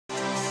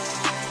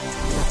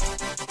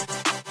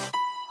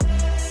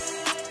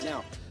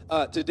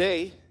Now,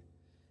 today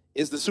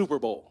is the Super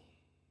Bowl.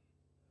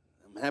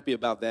 I'm happy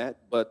about that,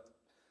 but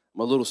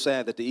I'm a little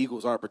sad that the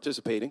Eagles aren't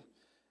participating.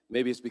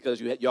 Maybe it's because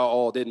y'all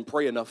all didn't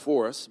pray enough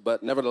for us,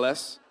 but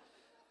nevertheless,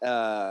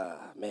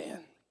 man.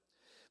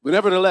 But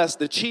nevertheless,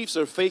 the Chiefs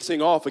are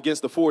facing off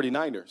against the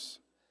 49ers.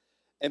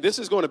 And this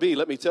is going to be,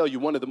 let me tell you,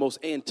 one of the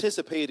most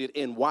anticipated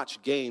and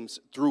watched games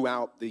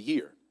throughout the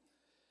year.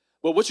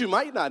 But what you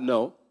might not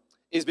know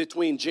is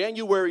between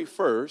January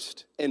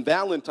 1st and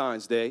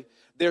Valentine's Day,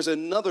 there's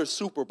another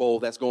Super Bowl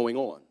that's going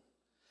on.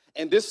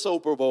 And this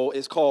Super Bowl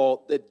is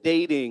called the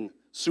Dating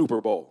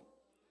Super Bowl,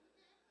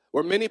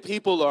 where many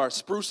people are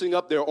sprucing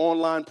up their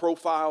online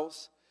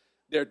profiles.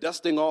 They're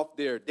dusting off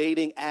their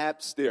dating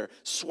apps. They're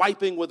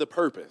swiping with a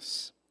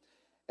purpose.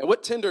 And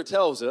what Tinder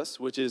tells us,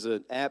 which is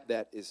an app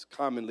that is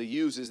commonly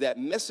used, is that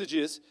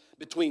messages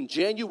between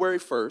January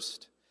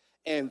 1st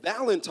and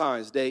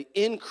Valentine's Day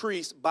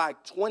increased by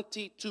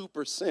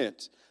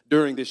 22%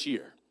 during this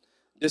year.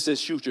 This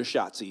is shoot your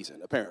shot season,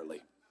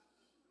 apparently.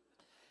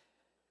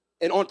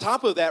 And on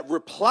top of that,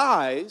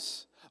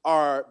 replies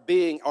are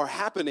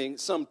happening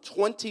some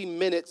 20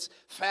 minutes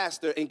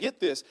faster. And get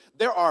this,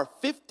 there are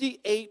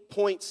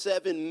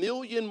 58.7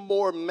 million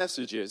more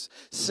messages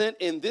sent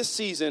in this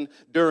season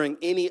during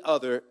any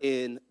other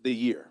in the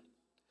year.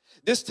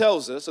 This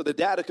tells us, so the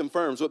data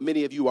confirms what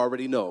many of you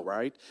already know,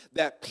 right?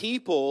 That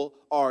people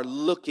are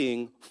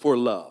looking for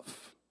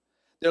love.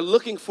 They're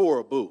looking for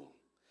a boo.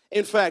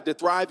 In fact, the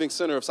Thriving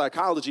Center of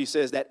Psychology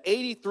says that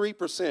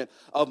 83%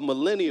 of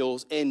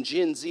millennials and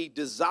Gen Z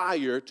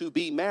desire to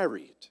be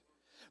married.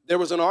 There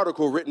was an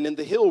article written in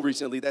The Hill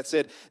recently that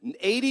said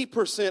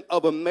 80%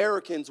 of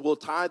Americans will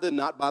tie the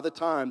knot by the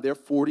time they're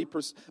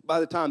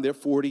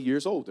 40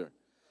 years older.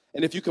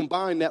 And if you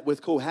combine that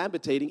with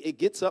cohabitating, it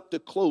gets up to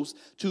close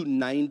to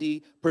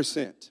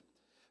 90%.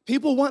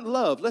 People want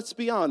love, let's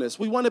be honest.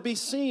 We want to be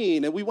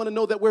seen, and we want to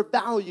know that we're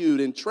valued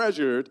and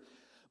treasured.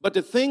 But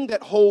the thing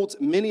that holds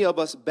many of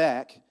us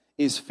back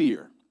is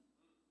fear.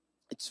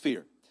 It's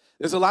fear.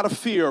 There's a lot of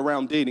fear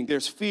around dating.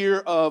 There's fear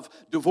of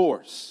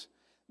divorce.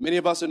 Many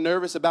of us are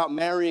nervous about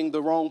marrying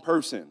the wrong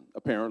person,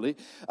 apparently.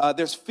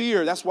 There's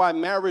fear. That's why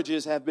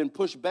marriages have been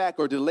pushed back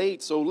or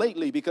delayed so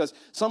lately, because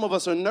some of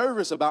us are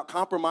nervous about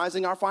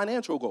compromising our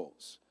financial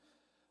goals.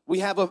 We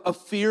have a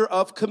fear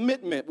of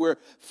commitment. We're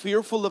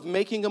fearful of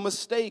making a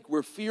mistake.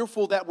 We're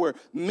fearful that we're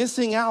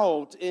missing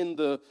out in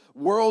the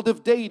world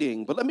of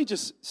dating. But let me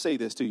just say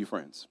this to you,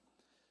 friends.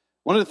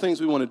 One of the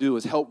things we want to do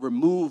is help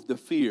remove the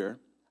fear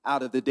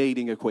out of the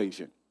dating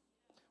equation.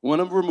 We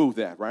want to remove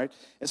that, right?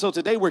 And so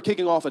today we're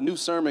kicking off a new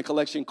sermon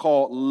collection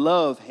called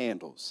Love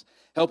Handles,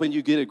 helping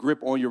you get a grip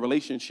on your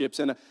relationships.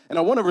 And I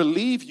want to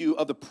relieve you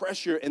of the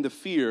pressure and the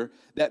fear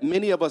that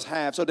many of us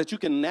have so that you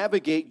can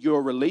navigate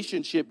your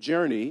relationship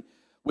journey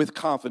with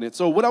confidence.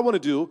 So what I want to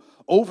do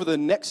over the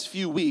next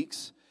few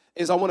weeks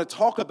is I want to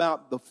talk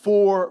about the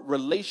 4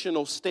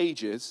 relational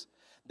stages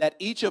that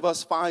each of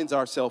us finds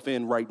ourselves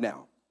in right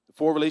now. The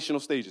 4 relational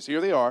stages. Here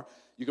they are.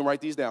 You can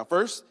write these down.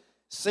 First,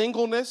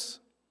 singleness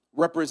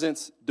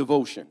represents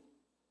devotion.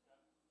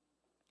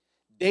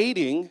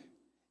 Dating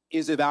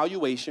is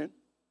evaluation.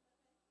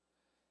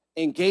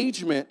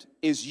 Engagement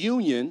is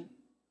union.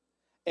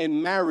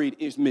 And married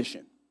is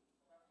mission.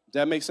 Does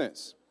that make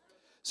sense?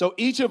 So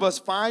each of us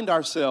find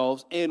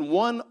ourselves in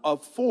one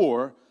of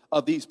 4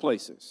 of these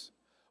places.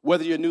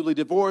 Whether you're newly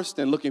divorced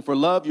and looking for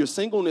love, your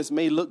singleness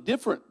may look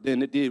different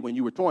than it did when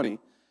you were 20,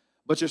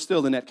 but you're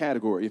still in that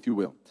category, if you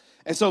will.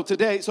 And so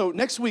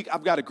next week,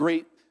 I've got a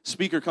great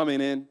speaker coming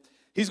in.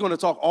 He's going to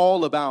talk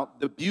all about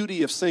the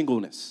beauty of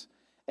singleness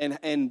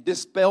and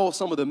dispel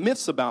some of the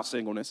myths about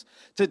singleness.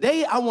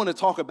 Today, I want to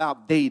talk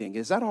about dating.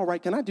 Is that all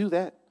right? Can I do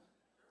that?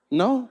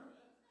 No?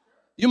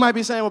 You might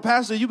be saying, well,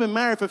 Pastor, you've been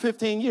married for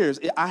 15 years.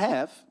 I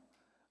have,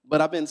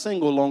 but I've been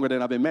single longer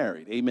than I've been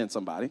married. Amen,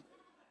 somebody.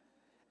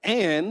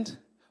 And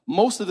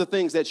most of the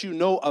things that you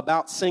know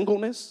about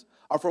singleness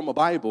are from a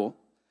Bible,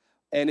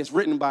 and it's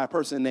written by a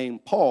person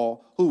named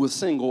Paul, who was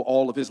single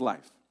all of his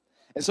life.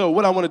 And so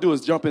what I want to do is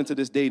jump into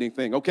this dating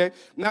thing, okay?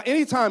 Now,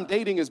 anytime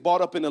dating is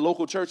brought up in the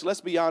local church, let's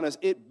be honest,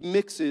 it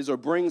mixes or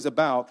brings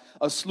about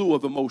a slew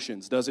of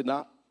emotions, does it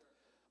not?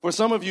 For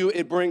some of you,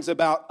 it brings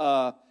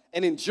about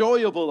an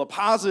enjoyable, a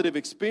positive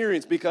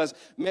experience because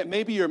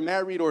maybe you're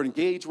married or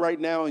engaged right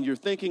now and you're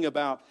thinking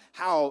about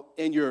how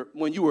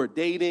when you were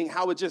dating,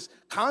 how it just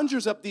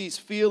conjures up these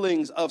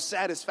feelings of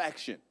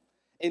satisfaction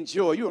and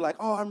joy. You were like,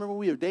 oh, I remember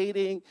we were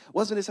dating.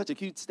 Wasn't it such a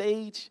cute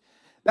stage?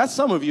 That's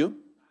some of you.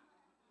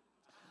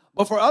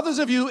 But for others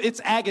of you,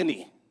 it's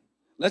agony.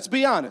 Let's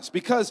be honest,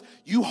 because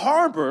you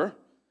harbor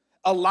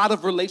a lot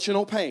of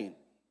relational pain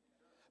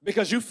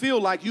because you feel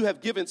like you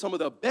have given some of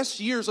the best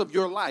years of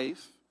your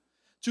life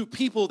to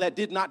people that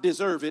did not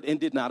deserve it and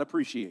did not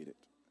appreciate it.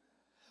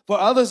 For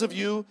others of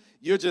you,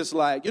 you're just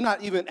like, it's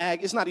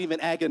not even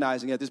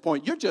agonizing at this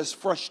point. You're just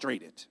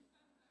frustrated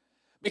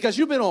because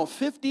you've been on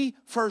 50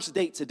 first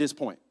dates at this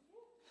point,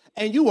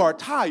 and you are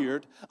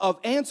tired of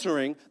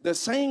answering the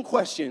same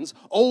questions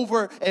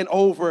over and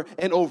over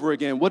and over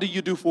again. What do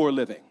you do for a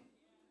living?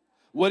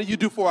 What do you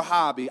do for a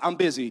hobby? I'm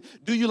busy.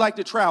 Do you like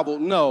to travel?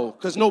 No,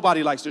 because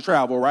nobody likes to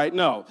travel, right?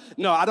 No,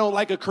 I don't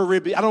like I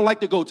don't like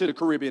to go to the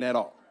Caribbean at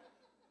all.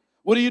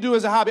 What do you do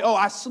as a hobby? Oh,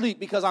 I sleep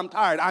because I'm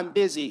tired. I'm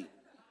busy.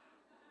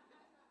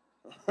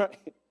 Right?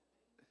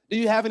 Do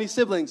you have any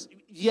siblings?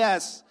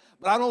 Yes,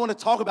 but I don't want to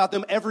talk about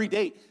them every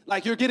day.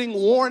 Like you're getting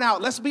worn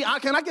out.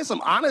 Can I get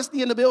some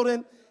honesty in the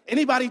building?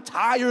 Anybody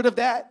tired of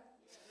that?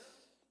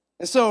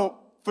 And so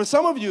for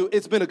some of you,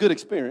 it's been a good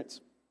experience.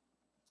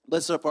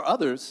 But so for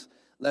others,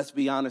 let's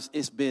be honest,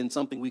 it's been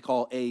something we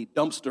call a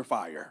dumpster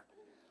fire.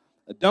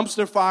 A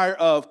dumpster fire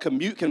of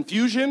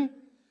confusion,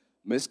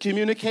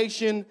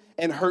 miscommunication,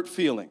 and hurt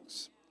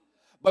feelings.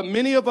 But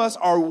many of us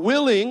are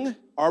willing,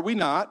 are we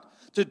not,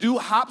 to do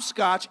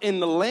hopscotch in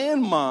the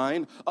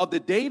landmine of the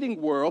dating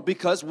world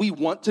because we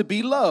want to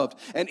be loved.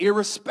 And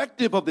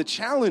irrespective of the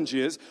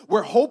challenges,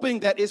 we're hoping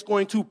that it's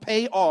going to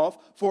pay off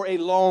for a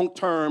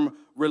long-term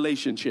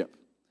relationship.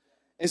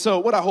 And so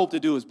what I hope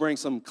to do is bring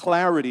some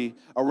clarity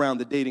around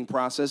the dating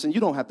process. And you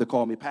don't have to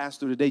call me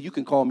pastor today. You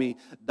can call me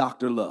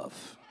Dr.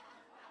 Love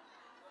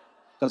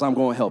because I'm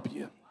going to help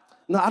you.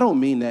 No, I don't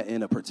mean that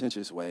in a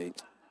pretentious way.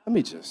 Let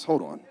me just,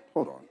 hold on.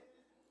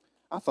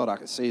 I thought I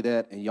could say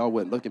that and y'all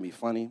wouldn't look at me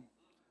funny.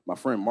 My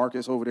friend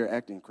Marcus over there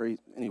acting crazy.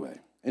 Anyway.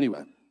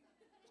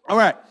 All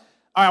right,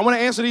 I want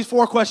to answer these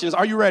 4 questions.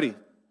 Are you ready?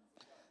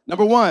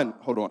 Number 1,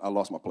 hold on, I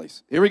lost my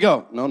place. Here we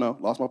go. No,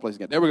 lost my place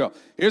again. There we go.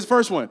 Here's the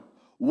first one.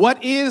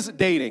 What is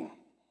dating?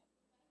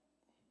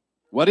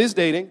 What is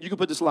dating? You can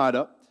put the slide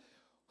up.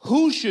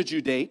 Who should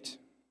you date?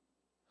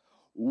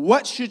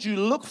 What should you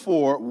look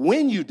for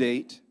when you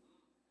date?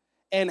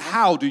 And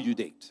how do you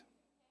date?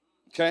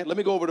 Okay, let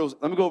me go over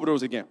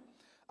those again.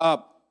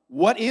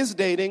 What is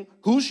dating?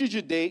 Who should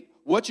you date?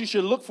 What you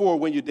should look for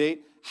when you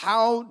date?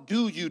 How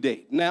do you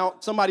date? Now,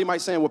 somebody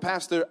might say, well,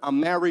 Pastor, I'm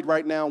married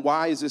right now.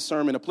 Why is this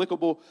sermon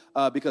applicable?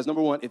 Because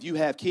number 1, if you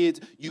have kids,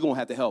 you're going to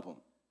have to help them.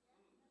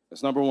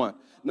 That's number 1.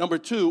 Number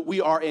 2, we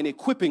are an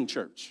equipping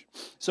church.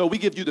 So we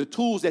give you the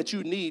tools that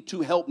you need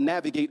to help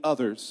navigate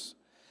others.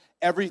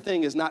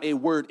 Everything is not a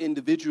word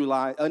individually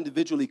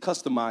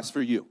customized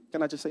for you.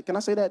 Can I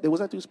say that? Was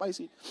that too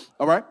spicy?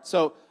 All right.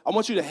 So I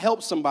want you to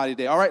help somebody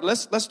there. All right.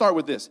 Let's start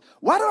with this.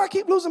 Why do I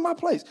keep losing my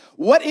place?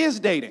 What is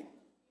dating?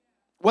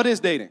 What is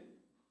dating?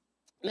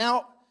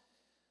 Now,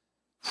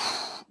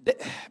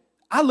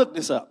 I looked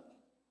this up.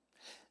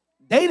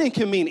 Dating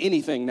can mean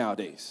anything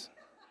nowadays.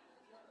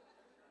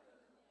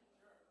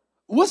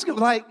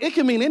 It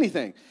can mean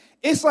anything.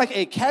 It's like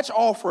a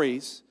catch-all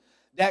phrase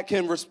that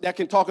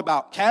can talk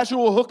about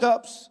casual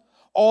hookups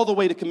all the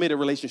way to committed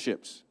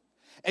relationships.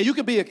 And you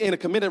can be in a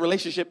committed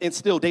relationship and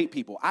still date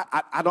people.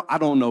 I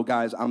don't know,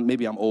 guys.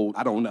 Maybe I'm old.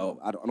 I don't know.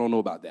 I don't know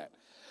about that.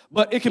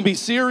 But it can be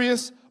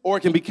serious or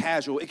it can be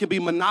casual. It can be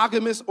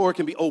monogamous or it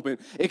can be open.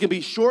 It can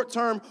be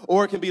short-term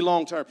or it can be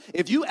long-term.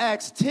 If you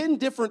asked 10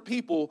 different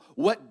people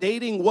what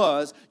dating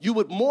was, you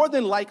would more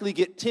than likely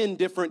get 10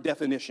 different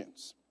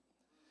definitions.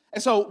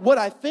 And so what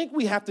I think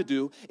we have to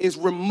do is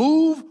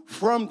remove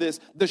from this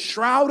the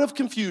shroud of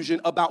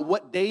confusion about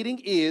what dating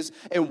is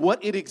and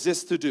what it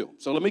exists to do.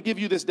 So let me give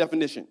you this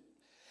definition.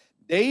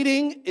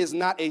 Dating is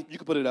not you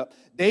can put it up.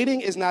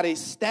 Dating is not a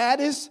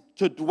status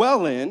to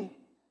dwell in,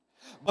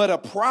 but a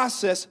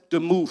process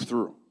to move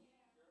through.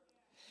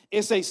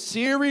 It's a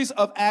series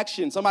of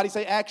actions. Somebody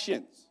say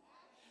actions.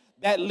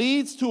 That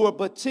leads to a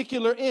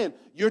particular end.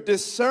 You're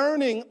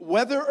discerning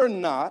whether or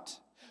not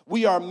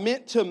we are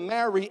meant to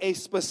marry a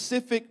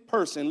specific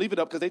person. Leave it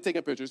up because they're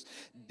taking pictures.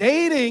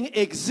 Dating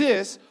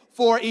exists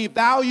for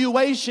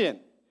evaluation.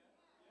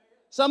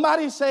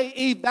 Somebody say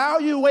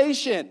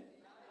evaluation.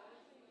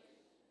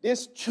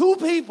 There's 2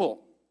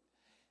 people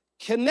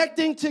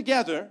connecting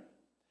together,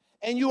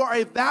 and you are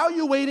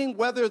evaluating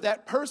whether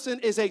that person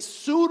is a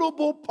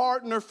suitable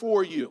partner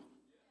for you.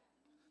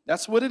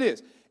 That's what it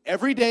is.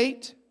 Every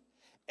date,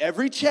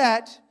 every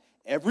chat,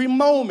 every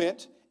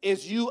moment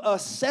is you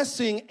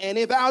assessing and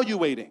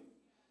evaluating.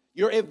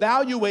 You're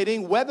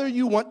evaluating whether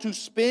you want to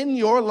spend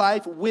your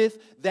life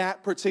with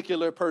that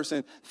particular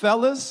person.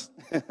 Fellas,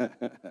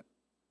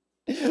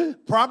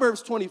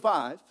 Proverbs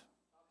 25,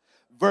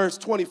 verse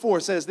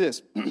 24 says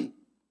this. One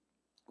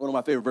of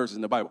my favorite verses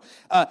in the Bible.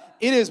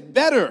 It is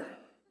better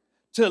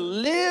to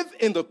live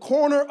in the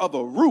corner of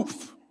a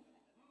roof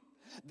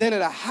than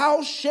in a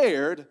house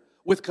shared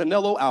with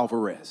Canelo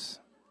Alvarez.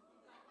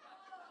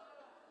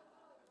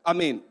 I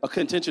mean, a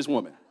contentious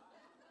woman.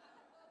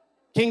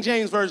 King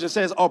James Version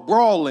says a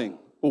brawling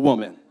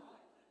woman.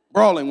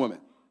 Brawling woman.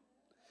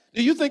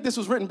 Do you think this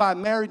was written by a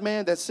married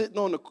man that's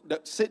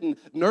sitting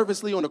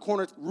nervously on the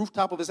corner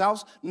rooftop of his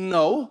house?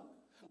 No.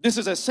 This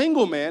is a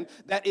single man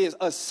that is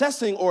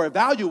assessing or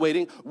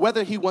evaluating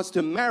whether he wants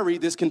to marry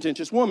this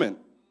contentious woman.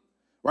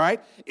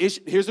 Right?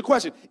 Here's the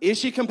question. Is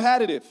she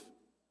competitive?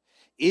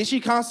 Is she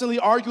constantly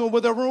arguing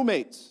with her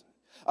roommates?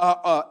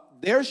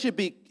 There should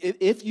be,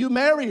 if you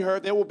marry her,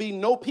 there will be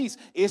no peace.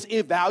 It's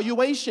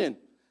evaluation.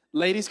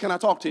 Ladies, can I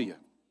talk to you?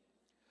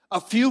 A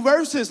few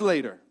verses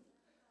later,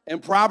 in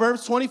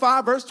Proverbs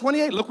 25, verse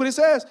 28, look what it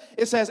says.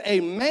 It says,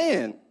 a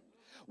man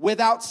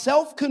without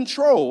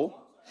self-control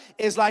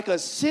is like a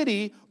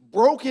city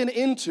broken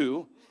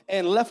into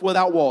and left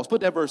without walls.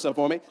 Put that verse up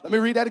for me. Let me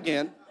read that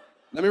again.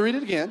 Let me read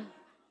it again.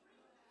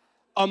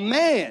 A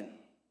man,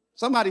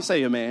 somebody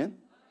say a man,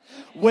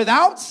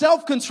 without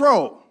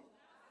self-control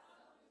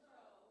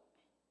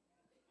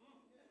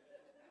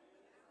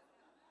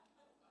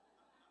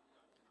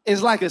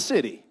is like a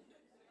city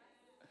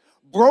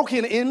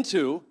broken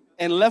into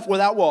and left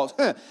without walls.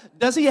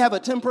 Does he have a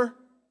temper?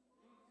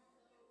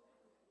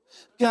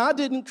 God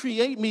didn't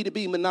create me to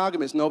be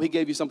monogamous. No, he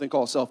gave you something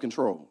called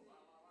self-control.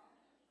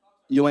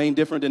 You ain't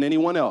different than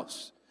anyone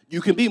else.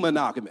 You can be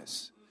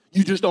monogamous.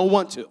 You just don't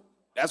want to.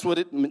 That's what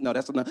it, no,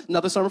 that's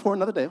another sermon for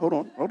another day. Hold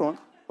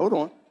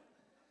on.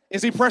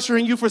 Is he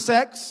pressuring you for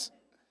sex?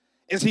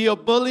 Is he a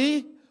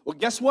bully? Well,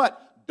 guess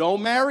what?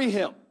 Don't marry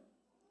him.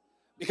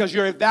 Because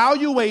you're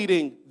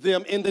evaluating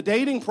them in the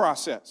dating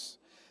process.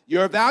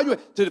 You're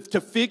evaluating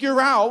to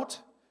figure out,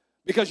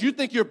 because you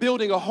think you're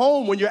building a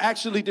home when you're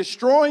actually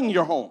destroying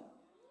your home.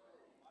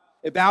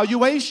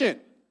 Evaluation,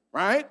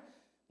 right?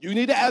 You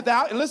need to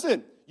evaluate. And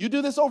listen, you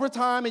do this over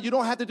time, and you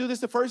don't have to do this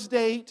the first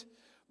date,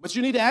 but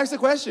you need to ask the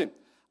question,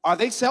 are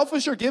they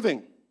selfish or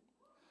giving?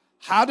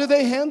 How do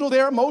they handle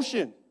their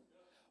emotion?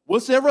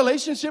 What's their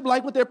relationship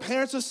like with their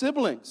parents or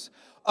siblings?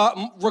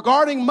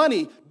 Regarding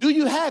money, do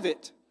you have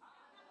it?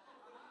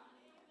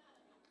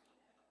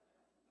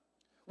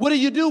 What do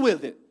you do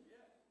with it?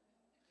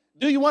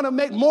 Do you want to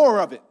make more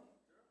of it?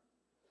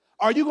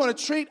 Are you going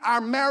to treat our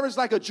marriage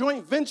like a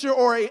joint venture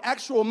or an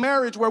actual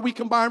marriage where we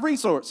combine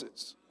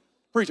resources?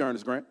 Preach,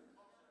 Ernest Grant.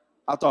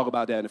 I'll talk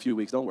about that in a few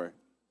weeks. Don't worry.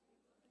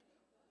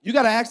 You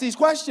got to ask these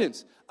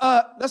questions.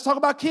 Let's talk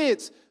about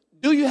kids.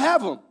 Do you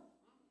have them?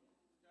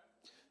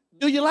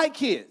 Do you like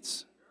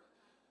kids?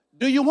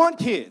 Do you want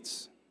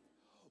kids?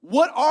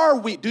 What are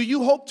we? Do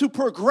you hope to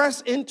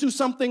progress into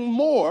something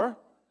more?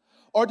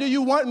 Or do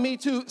you want me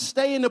to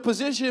stay in a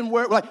position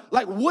where,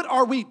 like, what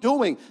are we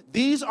doing?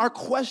 These are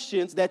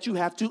questions that you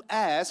have to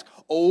ask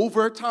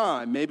over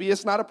time. Maybe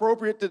it's not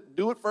appropriate to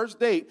do it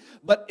first date,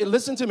 but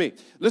listen to me.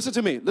 Listen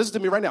to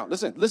me right now.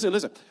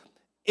 Listen.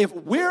 If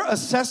we're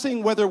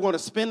assessing whether we're going to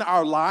spend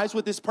our lives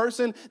with this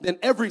person, then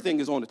everything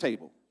is on the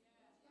table.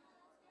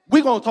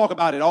 We're going to talk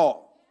about it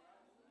all.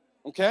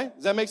 Okay?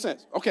 Does that make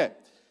sense? Okay.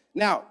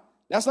 Now,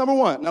 that's number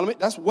one. Now,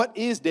 that's what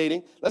is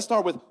dating. Let's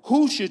start with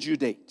who should you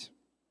date?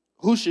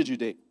 Who should you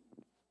date?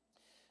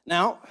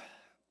 Now,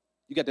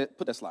 you got to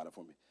put that slide up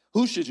for me.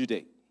 Who should you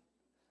date?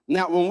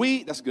 Now,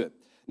 that's good.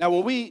 Now,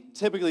 when we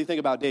typically think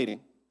about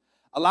dating,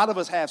 a lot of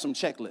us have some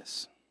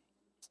checklists.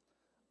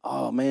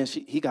 Oh, man,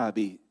 he got to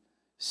be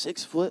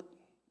 6 foot,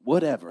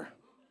 whatever.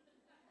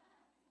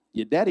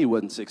 Your daddy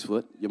wasn't 6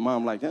 foot. Your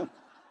mom like him.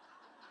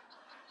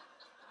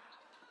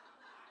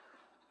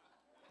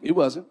 He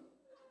wasn't.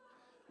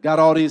 Got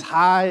all these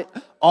high,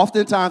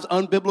 oftentimes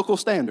unbiblical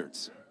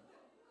standards.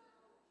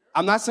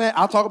 I'm not saying,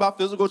 I'll talk about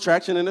physical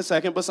attraction in a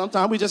second, but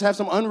sometimes we just have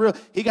some unreal.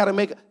 He got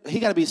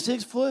to be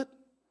 6 foot.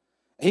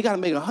 He got to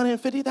make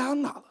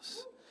 $150,000.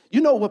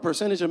 You know what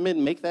percentage of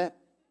men make that?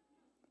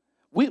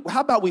 How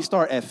about we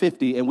start at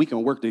 50 and we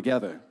can work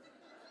together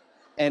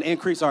and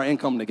increase our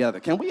income together?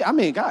 Can we? I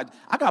mean, God,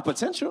 I got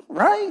potential,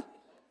 right?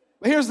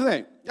 But here's the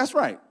thing. That's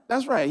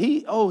right.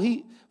 He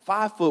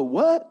 5 foot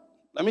what?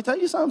 Let me tell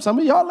you something. Some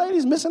of y'all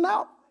ladies missing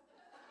out.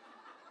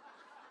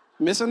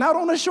 Missing out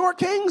on the short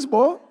kings,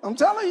 boy. I'm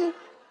telling you.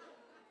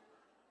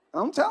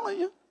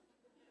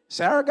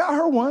 Sarah got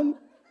her one.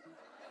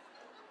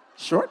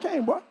 Short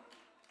king, boy.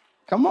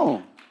 Come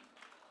on.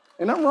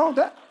 Ain't nothing wrong with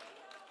that.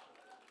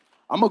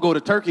 I'm going to go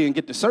to Turkey and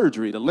get the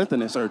surgery, the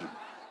lengthening surgery.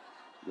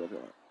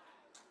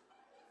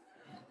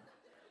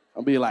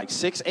 I'll be like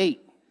 6'8".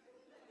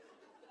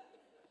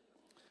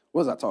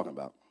 What was I talking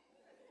about?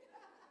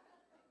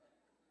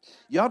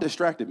 Y'all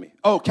distracted me.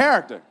 Oh,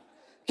 character.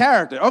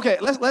 Okay,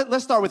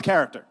 let's start with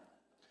character.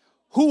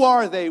 Who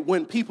are they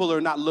when people are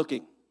not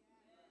looking?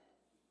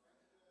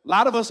 A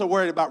lot of us are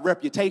worried about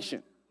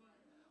reputation.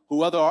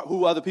 Who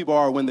other people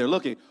are when they're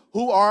looking.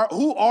 Who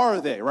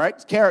are they, right?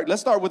 Character.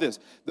 Let's start with this.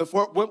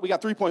 We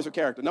got 3 points for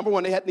character. Number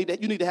one,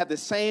 you need to have the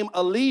same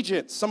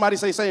allegiance. Somebody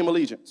say same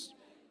allegiance.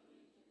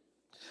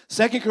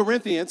 2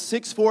 Corinthians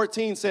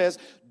 6:14 says,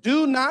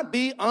 do not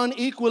be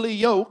unequally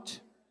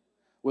yoked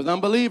with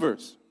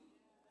unbelievers.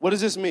 What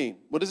does this mean?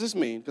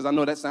 Because I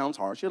know that sounds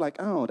harsh. You're like,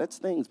 oh, that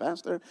stings,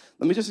 Pastor.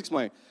 Let me just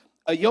explain.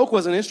 A yoke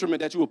was an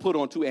instrument that you would put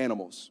on two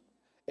animals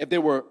if they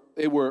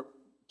were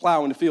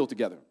plowing the field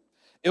together.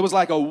 It was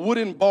like a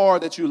wooden bar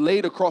that you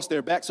laid across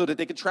their back so that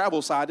they could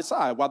travel side to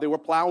side while they were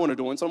plowing or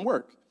doing some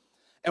work.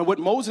 And what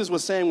Moses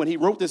was saying when he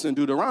wrote this in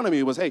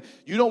Deuteronomy was, hey,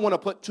 you don't want to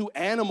put two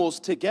animals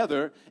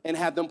together and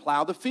have them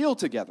plow the field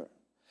together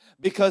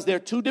because they're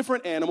two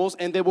different animals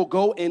and they will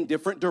go in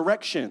different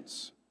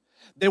directions.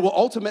 They will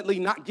ultimately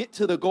not get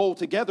to the goal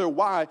together.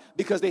 Why?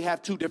 Because they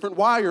have two different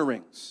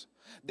wirings.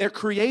 They're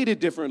created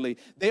differently.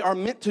 They are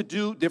meant to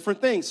do different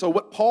things. So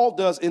what Paul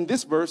does in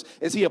this verse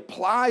is he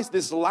applies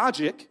this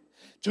logic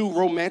to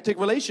romantic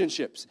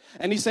relationships.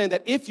 And he's saying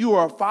that if you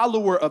are a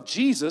follower of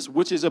Jesus,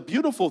 which is a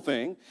beautiful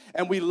thing,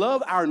 and we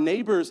love our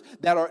neighbors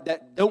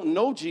that don't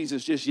know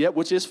Jesus just yet,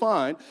 which is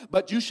fine,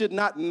 but you should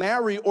not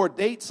marry or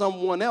date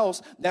someone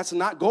else that's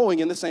not going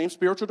in the same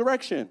spiritual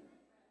direction.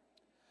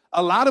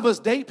 A lot of us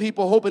date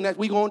people hoping that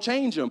we're going to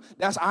change them.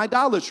 That's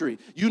idolatry.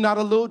 You're not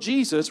a little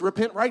Jesus.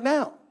 Repent right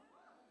now.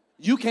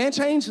 You can't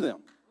change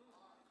them.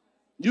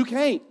 You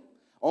can't.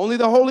 Only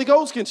the Holy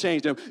Ghost can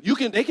change them.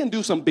 They can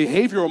do some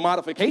behavioral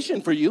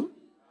modification for you.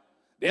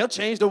 They'll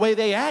change the way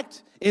they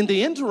act in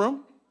the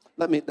interim.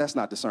 That's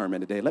not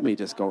discernment today. Let me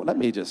just go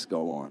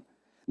on.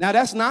 Now,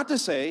 that's not to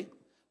say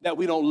that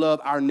we don't love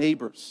our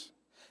neighbors.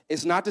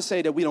 It's not to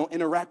say that we don't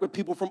interact with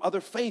people from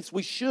other faiths.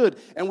 We should,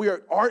 and we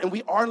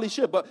ardently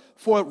should. But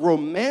for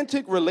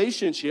romantic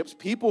relationships,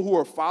 people who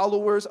are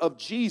followers of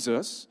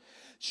Jesus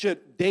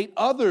should date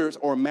others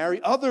or marry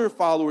other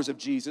followers of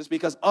Jesus,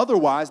 because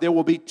otherwise there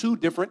will be two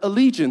different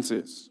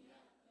allegiances.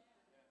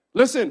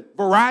 Listen,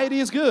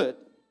 variety is good.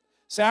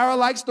 Sarah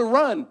likes to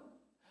run.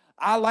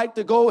 I like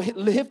to go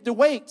lift the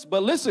weights.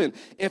 But listen,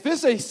 if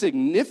it's a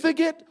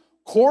significant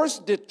course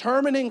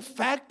determining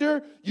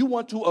factor, you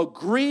want to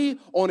agree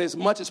on as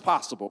much as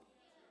possible.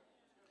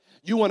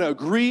 You want to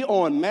agree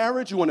on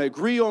marriage. You want to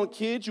agree on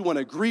kids. You want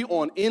to agree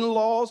on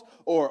in-laws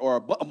or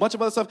a bunch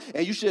of other stuff.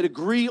 And you should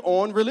agree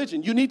on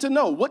religion. You need to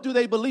know, what do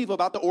they believe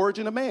about the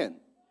origin of man?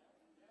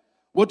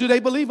 What do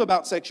they believe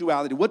about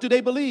sexuality? What do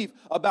they believe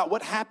about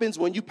what happens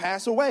when you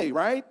pass away,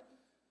 right?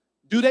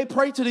 Do they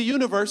pray to the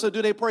universe or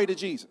do they pray to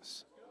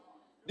Jesus?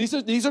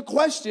 These are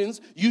questions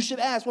you should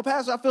ask. Well,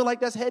 Pastor, I feel like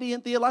that's heady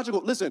and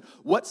theological. Listen,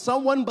 what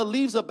someone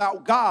believes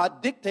about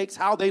God dictates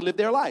how they live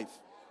their life.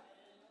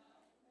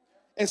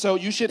 And so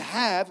you should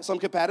have some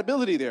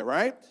compatibility there,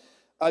 right?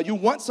 You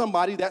want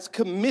somebody that's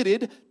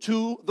committed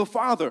to the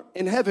Father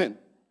in heaven.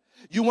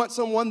 You want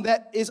someone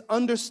that is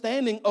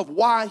understanding of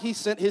why he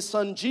sent his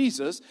son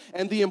Jesus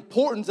and the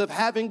importance of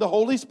having the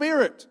Holy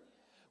Spirit.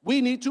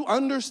 We need to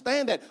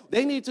understand that.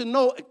 They need to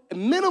know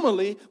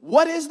minimally,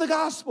 what is the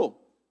gospel?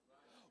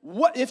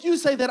 What if you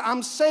say that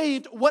I'm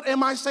saved, what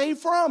am I saved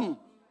from?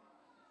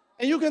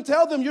 And you can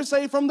tell them you're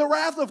saved from the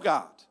wrath of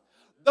God,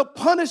 the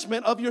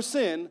punishment of your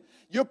sin.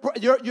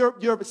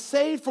 You're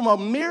saved from a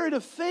myriad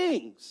of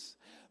things.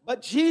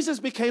 But Jesus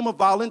became a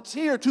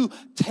volunteer to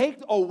take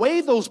away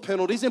those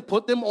penalties and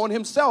put them on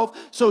himself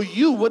so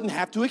you wouldn't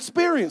have to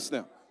experience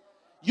them.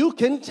 You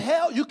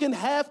can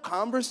have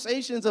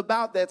conversations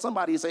about that.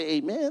 Somebody say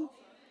amen.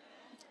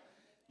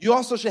 You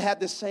also should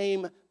have the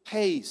same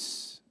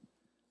pace.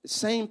 The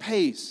same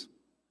pace.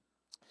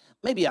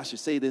 Maybe I should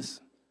say this.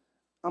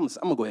 I'm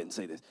going to go ahead and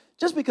say this.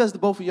 Just because the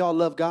both of y'all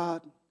love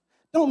God,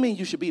 don't mean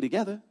you should be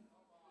together.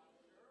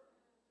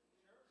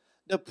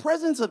 The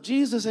presence of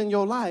Jesus in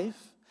your life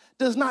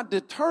does not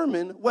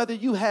determine whether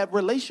you have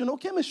relational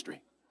chemistry.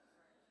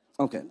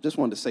 Okay, just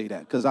wanted to say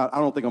that because I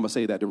don't think I'm going to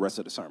say that the rest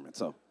of the sermon.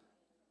 So,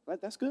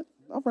 right, that's good.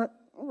 All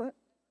right.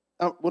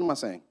 What am I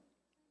saying?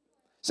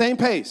 Same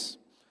pace.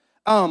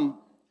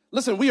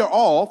 Listen, we are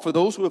all, for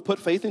those who have put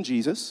faith in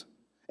Jesus,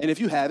 and if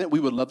you haven't,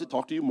 we would love to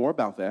talk to you more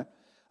about that.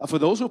 For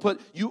those who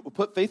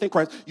put faith in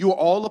Christ, you are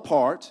all a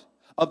part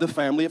of the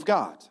family of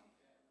God.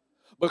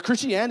 But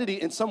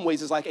Christianity, in some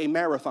ways, is like a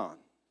marathon.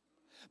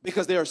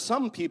 Because there are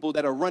some people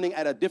that are running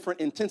at a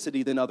different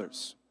intensity than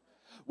others.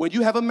 When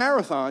you have a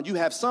marathon, you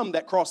have some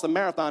that cross the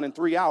marathon in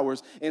 3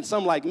 hours, and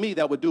some like me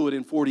that would do it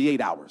in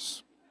 48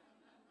 hours.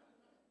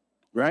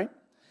 Right?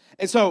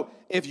 And so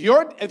if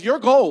your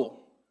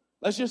goal,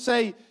 let's just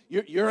say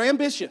you're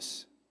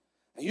ambitious,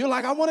 and you're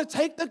like, I want to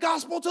take the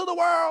gospel to the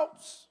world.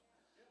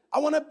 I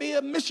want to be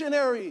a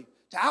missionary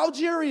to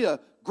Algeria.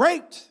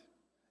 Great.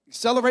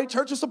 Accelerate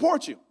Church will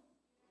support you.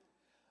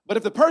 But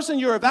if the person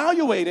you're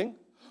evaluating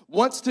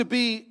wants to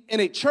be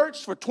in a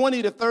church for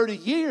 20 to 30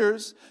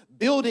 years,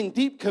 building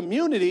deep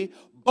community,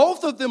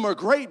 both of them are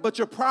great, but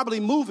you're probably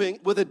moving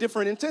with a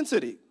different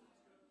intensity.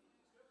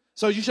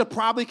 So you should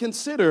probably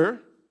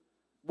consider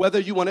whether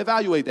you want to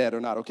evaluate that or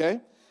not, okay?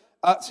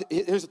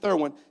 Here's the third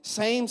one.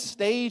 Same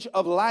stage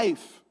of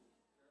life.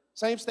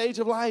 Same stage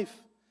of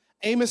life.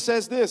 Amos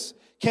says this,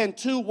 can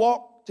two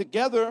walk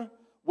together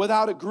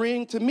without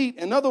agreeing to meet?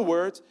 In other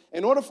words,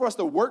 in order for us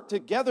to work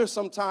together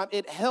sometime,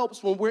 it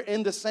helps when we're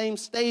in the same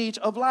stage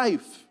of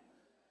life.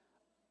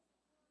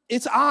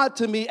 It's odd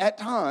to me at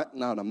times.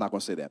 No, I'm not going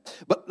to say that.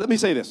 But let me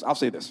say this. I'll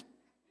say this.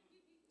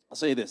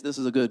 This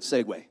is a good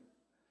segue.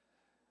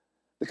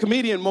 The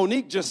comedian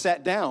Monique just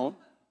sat down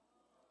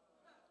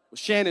with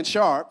Shannon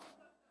Sharp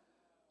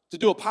to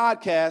do a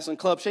podcast on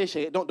Club Shay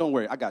Shay. Don't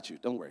worry. I got you.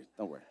 Don't worry.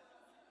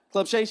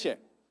 Club Shay Shay.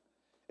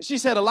 And she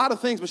said a lot of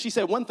things, but she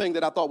said one thing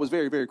that I thought was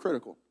very, very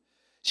critical.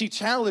 She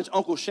challenged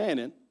Uncle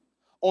Shannon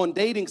on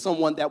dating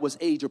someone that was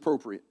age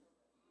appropriate.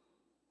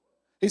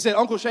 He said,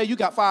 Uncle Shay, you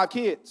got 5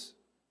 kids.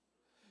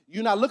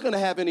 You're not looking to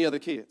have any other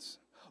kids.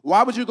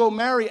 Why would you go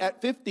marry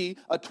at 50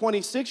 a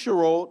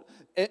 26-year-old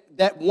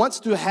that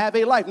wants to have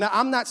a life? Now,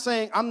 I'm not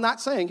saying,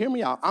 hear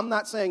me out. I'm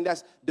not saying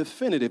that's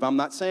definitive. I'm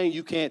not saying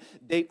you can't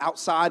date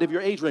outside of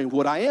your age range.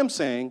 What I am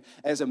saying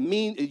as a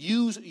mean,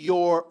 use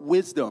your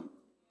wisdom.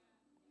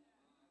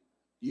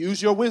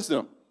 Use your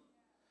wisdom.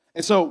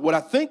 And so what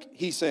I think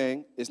he's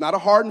saying is not a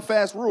hard and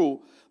fast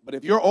rule, but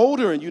if you're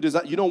older and you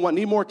don't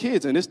need more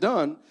kids and it's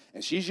done,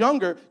 and she's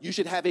younger, you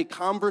should have a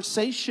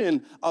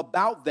conversation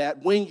about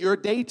that when you're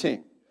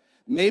dating.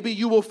 Maybe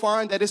you will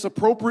find that it's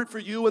appropriate for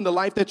you in the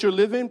life that you're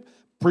living.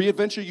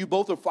 Pre-adventure, you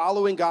both are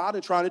following God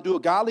and trying to do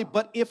it godly.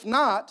 But if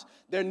not,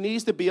 there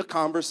needs to be a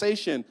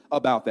conversation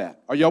about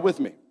that. Are y'all with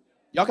me?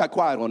 Y'all got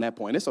quiet on that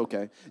point. It's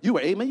okay. You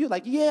were amen. You're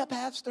like, yeah,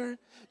 Pastor,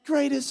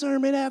 greatest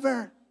sermon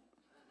ever.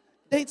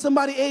 Date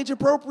somebody age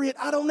appropriate.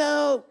 I don't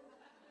know.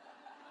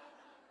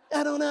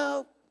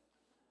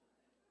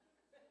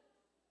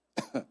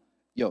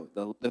 Yo,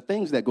 the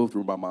things that go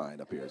through my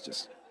mind up here is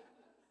just.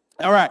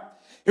 All right,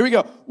 here we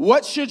go.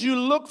 What should you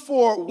look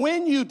for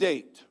when you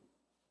date?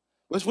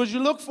 What should you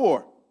look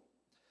for?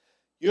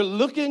 You're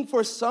looking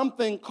for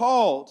something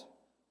called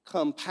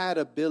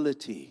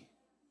compatibility.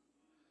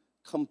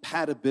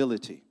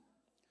 Compatibility.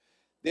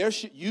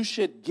 You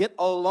should get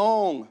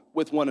along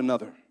with one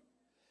another.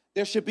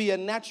 There should be a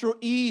natural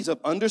ease of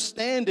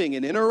understanding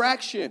and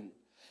interaction.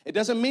 It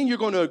doesn't mean you're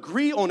going to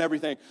agree on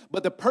everything,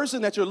 but the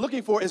person that you're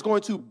looking for is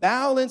going to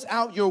balance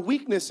out your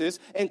weaknesses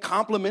and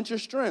complement your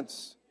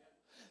strengths.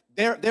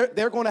 They're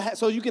going to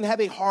so you can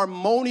have a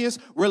harmonious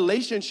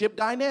relationship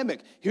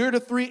dynamic. Here are the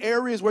 3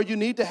 areas where you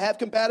need to have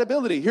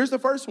compatibility. Here's the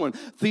first one,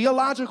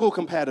 theological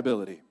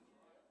compatibility.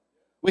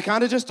 We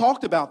kind of just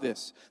talked about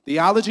this.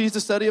 Theology is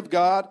the study of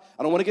God.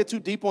 I don't want to get too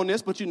deep on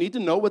this, but you need to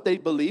know what they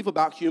believe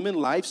about human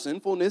life,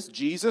 sinfulness,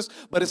 Jesus.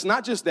 But it's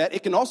not just that.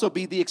 It can also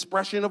be the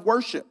expression of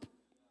worship.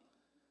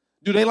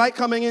 Do they like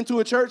coming into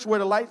a church where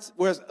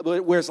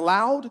it's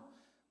loud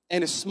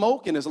and it's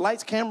smoke and it's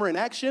lights, camera, and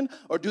action?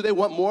 Or do they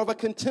want more of a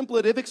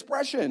contemplative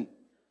expression?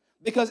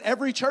 Because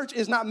every church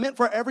is not meant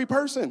for every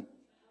person.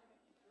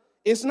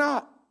 It's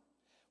not.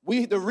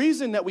 The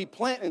reason that we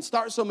plant and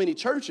start so many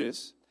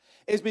churches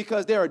is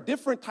because there are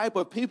different type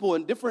of people,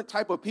 and different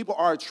type of people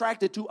are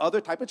attracted to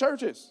other type of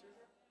churches,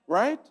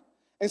 right?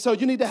 And so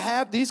you need to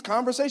have these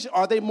conversations.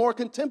 Are they more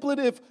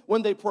contemplative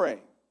when they pray?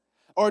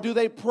 Or do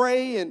they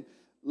pray and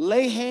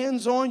lay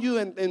hands on you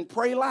and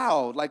pray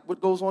loud, like what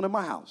goes on in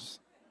my house?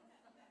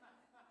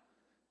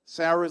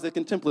 Sarah is the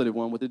contemplative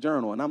one with the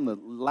journal, and I'm the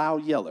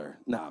loud yeller.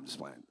 No, I'm just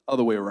playing.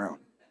 Other way around.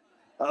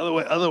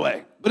 Other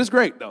way. But it's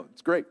great, though.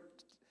 It's great.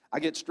 I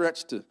get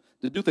stretched to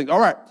do things.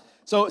 All right.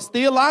 So it's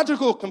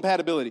theological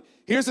compatibility.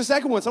 Here's the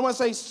second one. Someone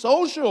say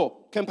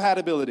social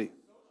compatibility.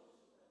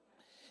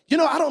 You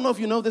know, I don't know if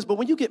you know this, but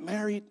when you get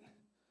married,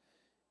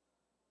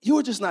 you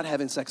are just not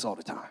having sex all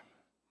the time.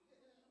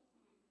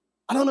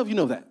 I don't know if you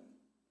know that.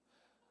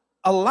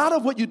 A lot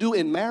of what you do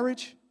in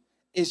marriage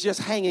is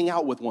just hanging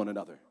out with one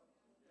another.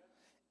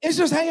 It's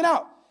just hanging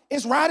out.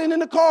 It's riding in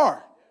the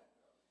car.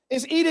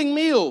 It's eating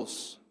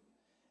meals.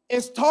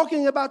 It's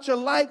talking about your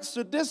likes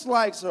or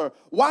dislikes, or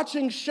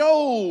watching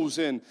shows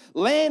and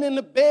laying in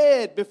the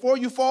bed before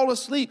you fall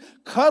asleep,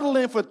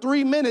 cuddling for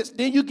 3 minutes,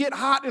 then you get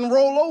hot and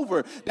roll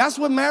over. That's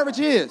what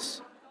marriage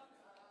is.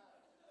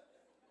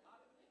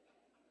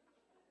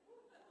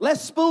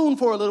 Let's spoon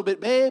for a little bit,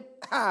 babe.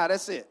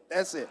 That's it.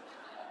 That's it.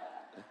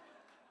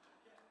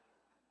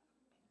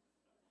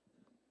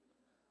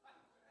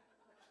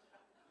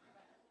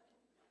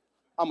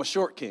 I'm a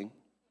short king.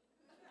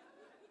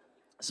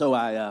 So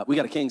we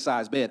got a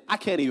king-size bed. I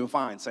can't even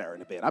find Sarah in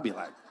the bed. I'll be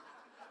like,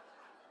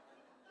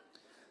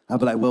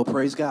 well,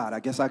 praise God. I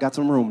guess I got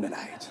some room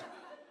tonight.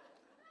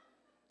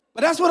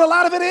 But that's what a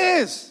lot of it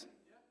is.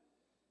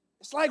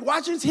 It's like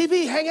watching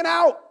TV, hanging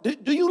out.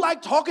 Do you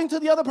like talking to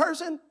the other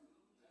person?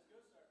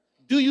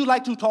 Do you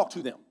like to talk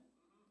to them?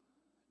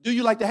 Do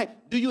you like to hang?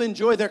 Do you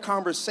enjoy their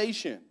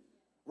conversation?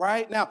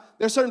 Right? Now,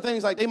 there's certain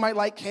things like they might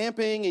like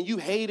camping and you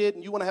hate it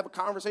and you want to have a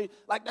conversation.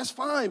 Like, that's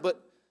fine, but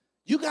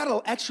you got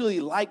to actually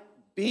like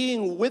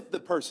being with the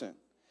person,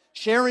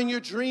 sharing your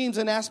dreams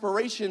and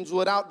aspirations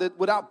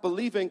without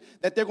believing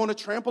that they're going to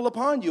trample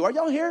upon you. Are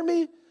y'all hearing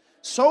me?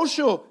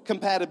 Social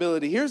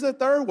compatibility. Here's the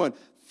third one,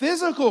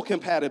 physical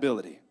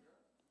compatibility.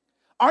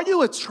 Are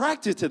you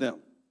attracted to them?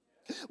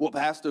 Well,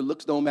 Pastor,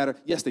 looks don't matter.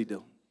 Yes, they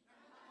do.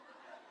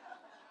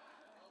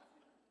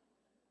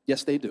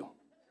 Yes, they do.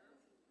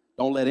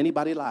 Don't let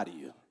anybody lie to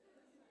you.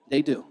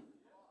 They do.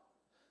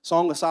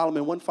 Song of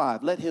Solomon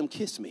 1:5, let him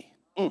kiss me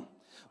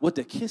with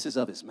the kisses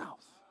of his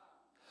mouth,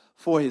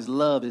 for his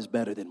love is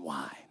better than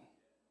wine.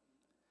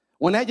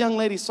 When that young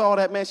lady saw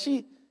that, man,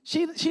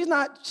 she's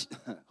not,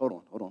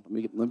 hold on,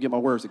 let me get my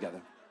words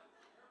together.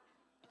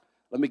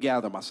 Let me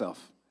gather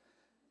myself.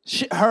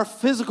 Her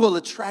physical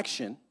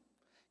attraction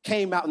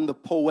came out in the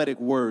poetic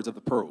words of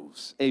the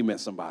prose. Amen,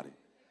 somebody.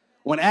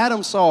 When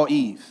Adam saw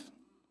Eve,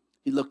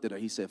 he looked at her,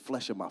 he said,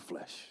 flesh of my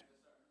flesh,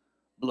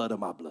 blood of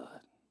my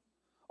blood.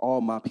 All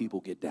my people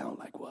get down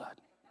like what?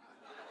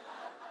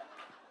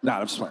 Nah,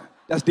 I'm just playing.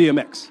 That's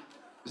DMX.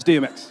 It's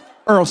DMX.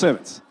 Earl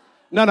Simmons.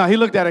 No, he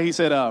looked at her, he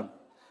said,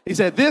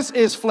 this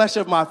is flesh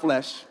of my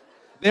flesh,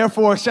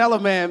 therefore shall a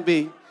man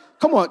be.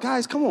 Come on,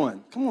 guys, come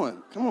on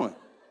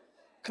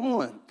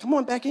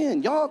back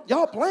in.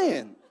 Y'all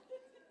playing.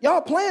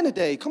 Y'all playing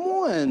today. Come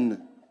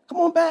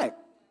on back.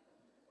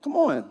 Come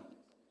on.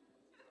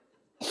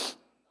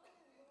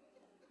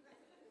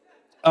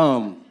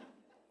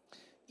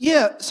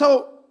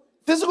 So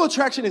physical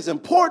attraction is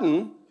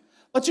important,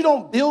 but you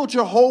don't build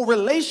your whole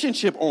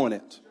relationship on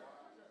it.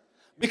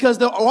 Because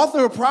the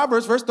author of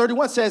Proverbs, verse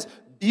 31, says,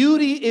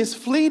 beauty is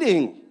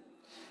fleeting.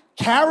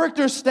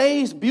 Character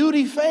stays,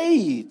 beauty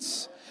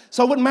fades.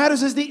 So what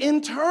matters is the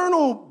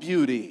internal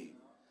beauty.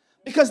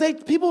 Because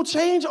people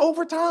change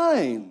over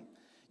time.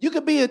 You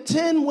could be a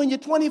 10 when you're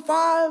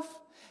 25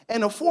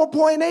 and a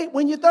 4.8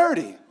 when you're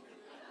 30.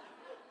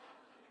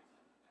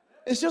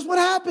 It's just what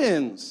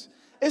happens.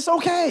 It's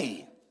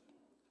okay.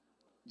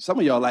 Some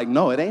of y'all are like,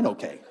 no, it ain't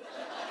okay.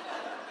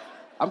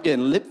 I'm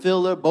getting lip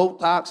filler,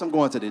 Botox. I'm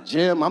going to the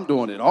gym. I'm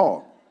doing it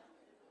all.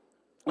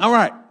 All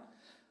right.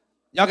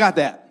 Y'all got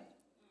that.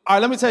 All right,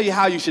 let me tell you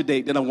how you should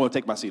date. Then I'm going to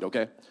take my seat,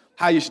 okay?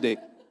 How you should date.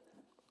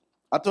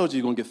 I told you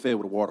you're going to get fed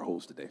with a water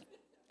hose today.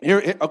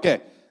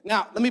 Okay.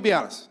 Now, let me be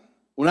honest.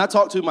 When I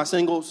talk to my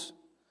singles,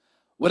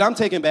 what I'm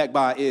taken back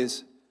by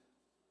is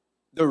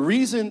the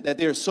reason that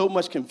there's so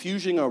much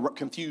confusion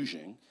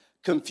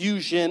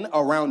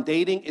around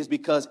dating is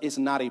because it's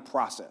not a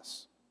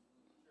process.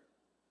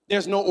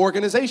 There's no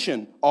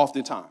organization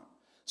oftentimes.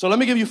 So let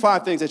me give you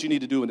 5 things that you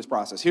need to do in this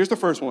process. Here's the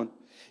first one.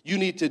 You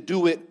need to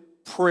do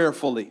it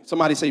prayerfully.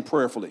 Somebody say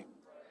prayerfully.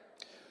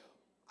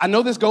 I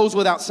know this goes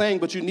without saying,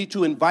 but you need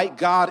to invite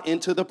God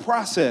into the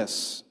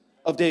process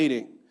of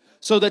dating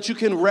so that you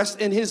can rest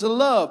in his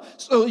love,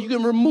 so you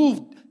can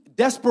remove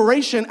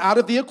desperation out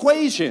of the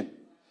equation.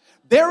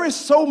 There is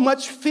so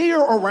much fear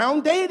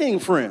around dating,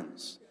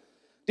 friends.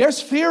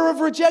 There's fear of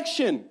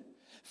rejection,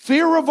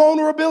 fear of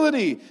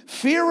vulnerability,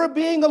 fear of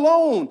being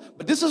alone.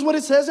 But this is what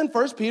it says in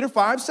 1 Peter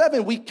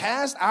 5:7. We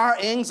cast our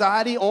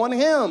anxiety on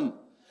him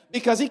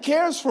because he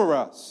cares for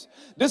us.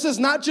 This is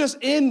not just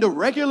in the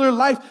regular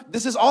life.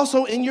 This is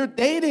also in your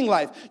dating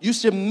life. You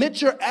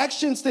submit your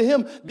actions to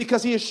him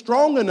because he is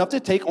strong enough to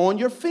take on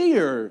your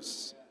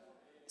fears.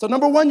 So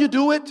number 1, you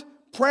do it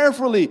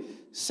prayerfully.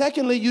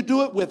 Secondly, you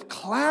do it with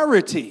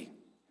clarity.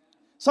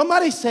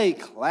 Somebody say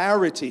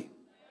clarity.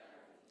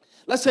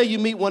 Let's say you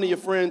meet one of your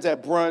friends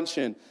at brunch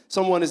and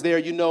someone is there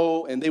you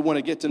know and they want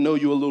to get to know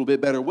you a little bit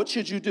better. What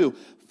should you do?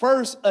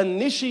 First,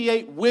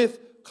 initiate with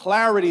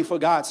clarity for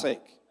God's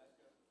sake.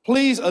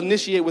 Please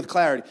initiate with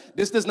clarity.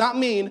 This does not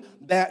mean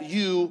that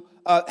you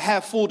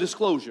have full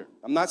disclosure.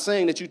 I'm not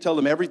saying that you tell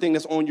them everything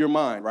that's on your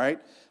mind, right?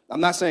 I'm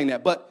not saying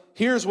that. But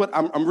here's what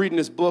I'm reading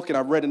this book and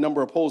I've read a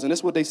number of polls and this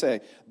is what they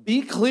say.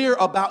 Be clear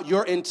about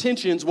your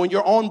intentions when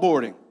you're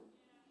onboarding.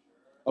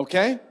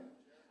 Okay?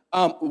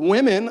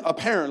 Women,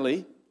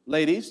 apparently,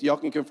 ladies, y'all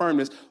can confirm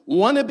this,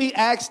 want to be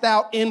asked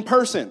out in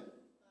person,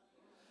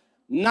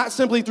 not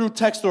simply through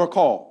text or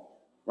call,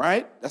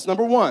 right? That's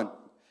number 1.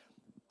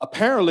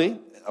 Apparently,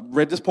 I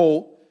read this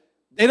poll,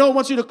 they don't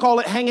want you to call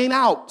it hanging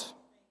out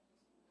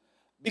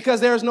because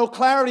there's no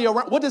clarity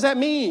around. What does that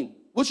mean?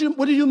 What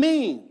do you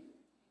mean?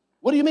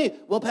 What do you mean?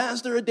 Well,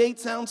 Pastor, a date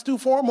sounds too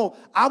formal.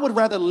 I would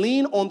rather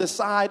lean on the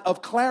side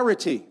of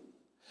clarity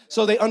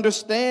so they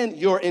understand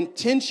your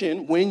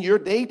intention when you're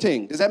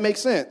dating. Does that make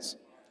sense?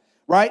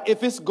 Right?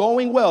 If it's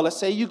going well, let's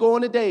say you go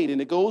on a date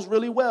and it goes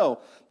really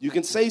well, you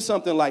can say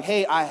something like,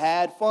 hey, I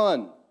had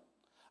fun.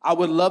 I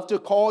would love to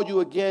call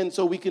you again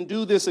so we can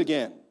do this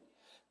again.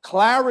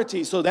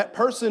 Clarity, so that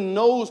person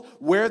knows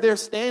where they're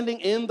standing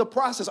in the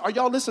process. Are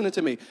y'all listening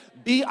to me?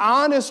 Be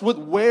honest with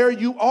where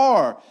you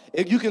are.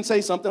 If you can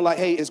say something like,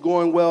 hey, it's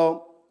going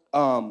well,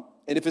 and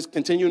if it's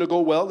continuing to go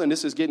well, then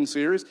this is getting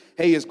serious.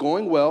 Hey, it's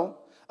going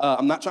well.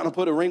 I'm not trying to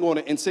put a ring on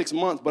it in 6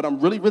 months, but I'm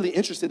really, really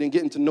interested in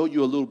getting to know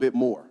you a little bit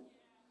more.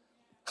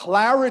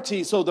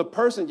 Clarity, so the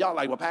person, y'all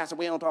like, well, Pastor,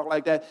 we don't talk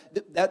like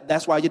that.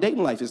 That's why your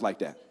dating life is like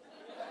that.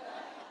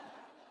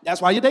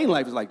 That's why your dating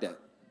life is like that.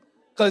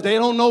 Because they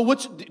don't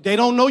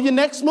know your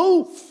next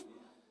move.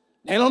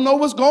 They don't know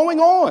what's going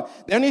on.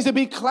 There needs to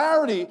be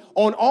clarity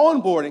on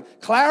onboarding,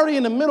 clarity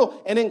in the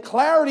middle, and then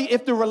clarity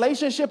if the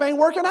relationship ain't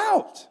working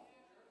out.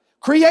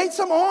 Create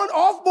some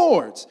on-off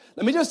boards.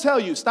 Let me just tell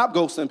you, stop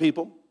ghosting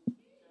people.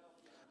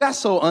 That's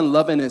so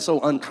unloving and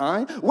so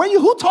unkind.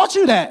 Who taught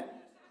you that?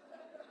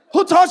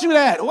 Who taught you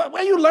that?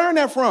 Where you learn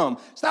that from?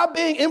 Stop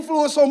being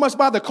influenced so much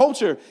by the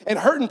culture and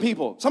hurting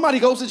people. Somebody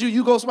ghosted you,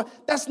 you ghost somebody.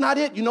 That's not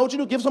it. You know what you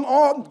do? Give some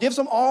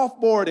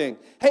offboarding.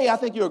 Hey, I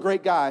think you're a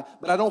great guy,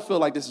 but I don't feel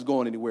like this is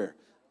going anywhere.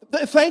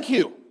 Thank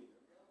you.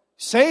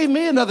 Save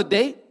me another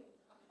date.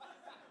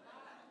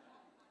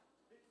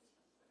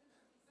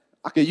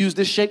 I could use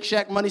this Shake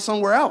Shack money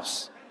somewhere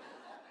else.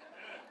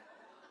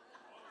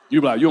 You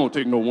be like, you don't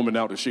take no woman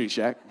out to Shake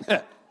Shack.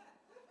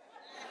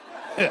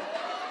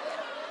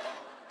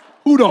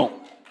 Who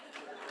don't?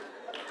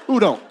 Who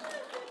don't?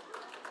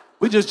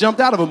 We just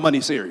jumped out of a money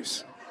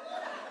series.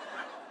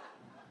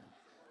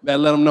 Better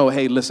let them know,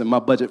 hey, listen, my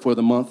budget for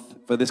the month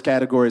for this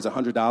category is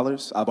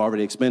 $100. I've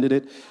already expended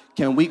it.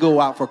 Can we go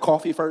out for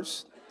coffee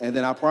first? And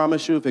then I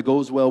promise you, if it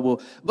goes well,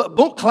 we'll... But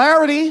boom,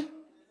 clarity.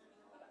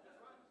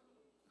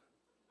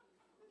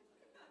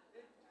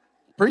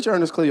 Preacher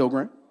Ernest Cleo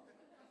Grant.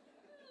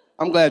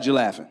 I'm glad you're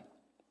laughing.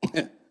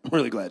 I'm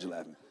really glad you're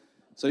laughing.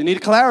 So you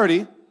need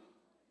clarity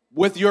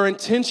with your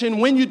intention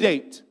when you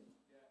date.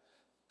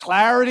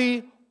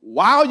 Clarity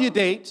while you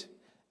date,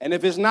 and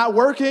if it's not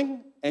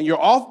working and you're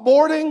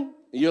offboarding,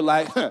 and you're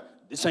like,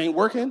 this ain't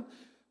working,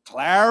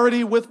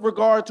 clarity with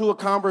regard to a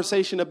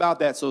conversation about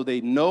that so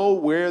they know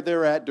where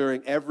they're at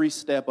during every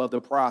step of the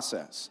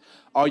process.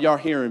 Are y'all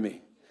hearing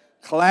me?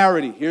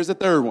 Clarity. Here's the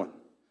third one.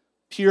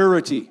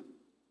 Purity.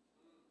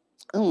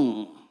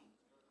 Oh,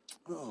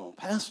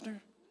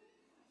 Pastor,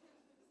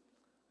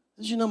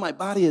 did you know my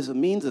body is a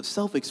means of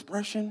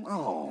self-expression?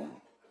 Oh,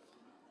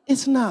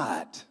 it's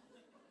not.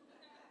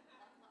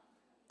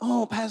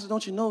 Oh, Pastor,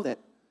 don't you know that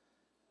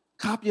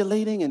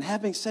copulating and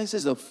having sex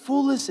is the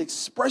fullest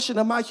expression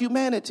of my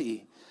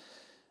humanity?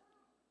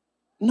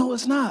 No,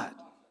 it's not.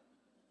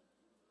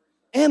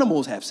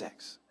 Animals have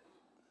sex.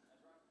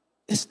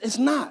 It's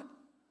not.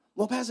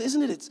 Well, Pastor,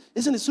 isn't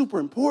it super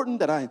important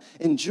that I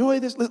enjoy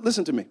this?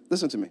 Listen to me.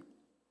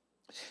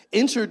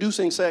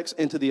 Introducing sex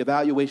into the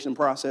evaluation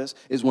process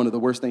is one of the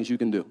worst things you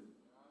can do.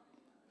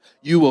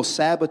 You will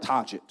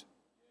sabotage it.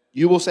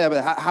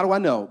 How do I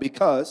know?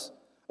 Because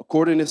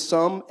according to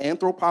some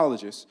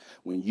anthropologists,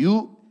 when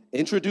you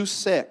introduce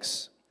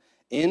sex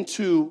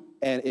into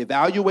an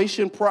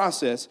evaluation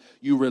process,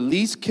 you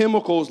release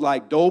chemicals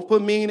like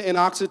dopamine and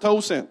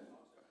oxytocin.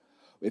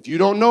 If you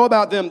don't know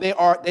about them,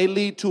 they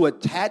lead to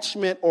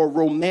attachment or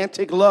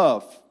romantic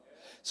love.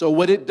 So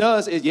what it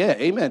does is,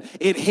 amen,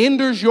 it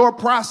hinders your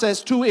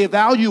process to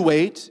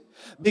evaluate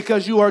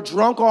because you are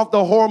drunk off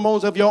the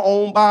hormones of your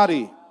own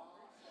body.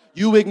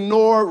 You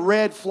ignore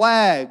red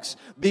flags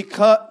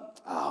because,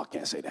 I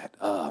can't say that.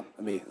 Let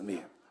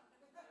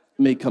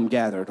me come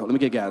gathered. Let me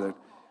get gathered.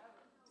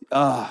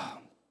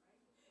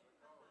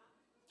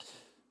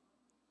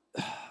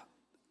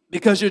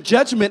 Because your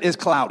judgment is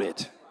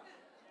clouded.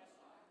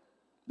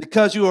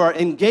 Because you are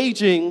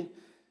engaging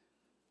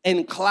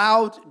in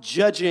cloud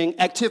judging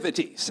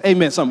activities.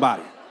 Amen,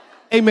 somebody.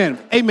 Amen,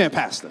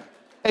 Pastor.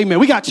 Amen.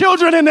 We got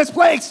children in this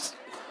place.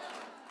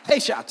 Hey,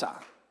 Shata.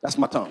 That's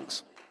my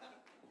tongues.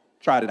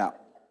 Tried it out.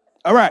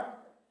 All right.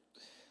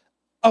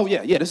 Oh,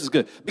 yeah, this is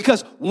good.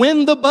 Because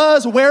when the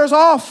buzz wears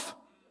off,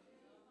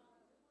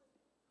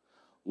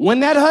 when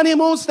that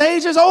honeymoon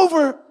stage is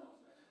over,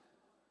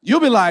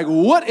 you'll be like,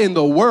 what in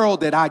the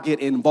world did I get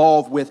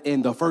involved with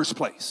in the first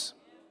place?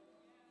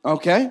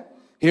 Okay?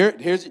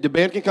 Here's the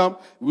band can come.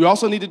 We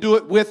also need to do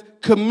it with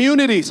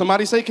community.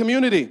 Somebody say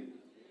community.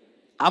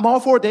 I'm all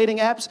for dating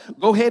apps.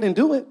 Go ahead and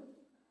do it.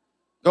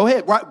 Go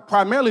ahead.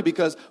 Primarily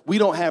because we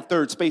don't have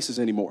third spaces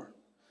anymore.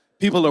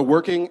 People are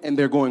working and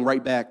they're going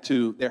right back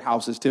to their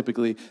houses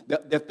typically.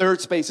 Their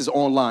third space is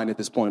online at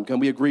this point. Can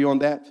we agree on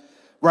that?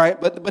 Right?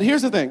 But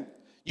here's the thing.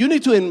 You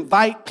need to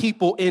invite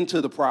people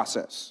into the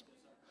process.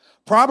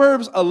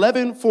 Proverbs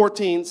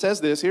 11:14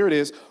 says this. Here it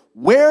is.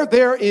 Where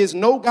there is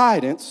no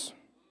guidance,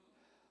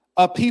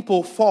 a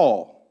people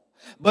fall,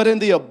 but in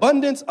the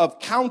abundance of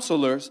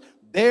counselors,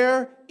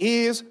 there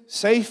is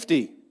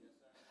safety.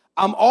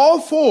 I'm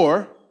all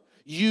for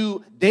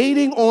you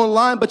dating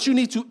online, but you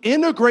need to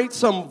integrate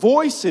some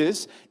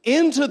voices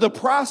into the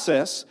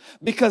process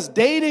because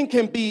dating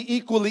can be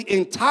equally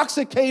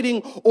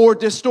intoxicating or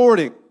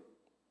distorting.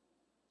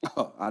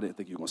 Oh, I didn't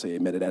think you were going to say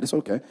amen to that. It's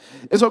okay.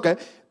 It's okay.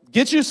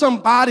 Get you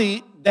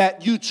somebody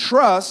that you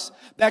trust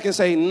that can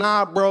say,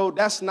 nah, bro,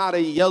 that's not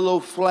a yellow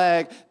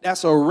flag.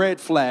 That's a red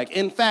flag.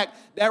 In fact,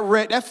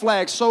 that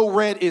flag so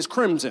red is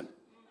crimson.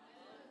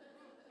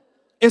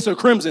 It's a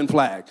crimson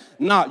flag.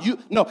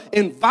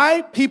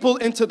 Invite people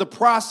into the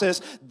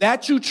process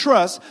that you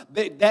trust,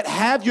 that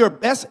have your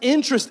best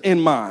interest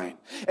in mind.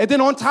 And then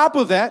on top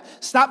of that,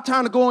 stop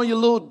trying to go on your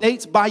little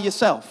dates by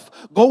yourself.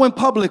 Go in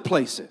public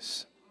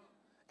places.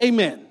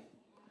 Amen.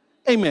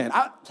 Amen.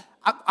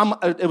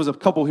 It was a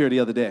couple here the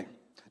other day.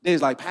 They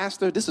was like,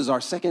 Pastor, this is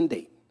our second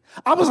date.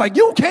 I was like,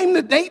 you came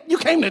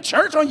to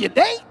church on your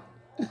date?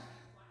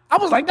 I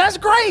was like, that's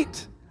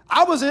great.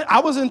 I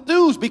was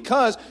enthused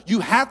because you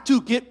have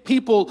to get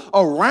people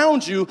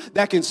around you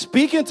that can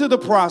speak into the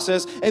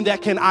process and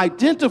that can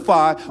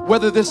identify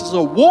whether this is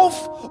a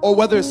wolf or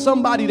whether it's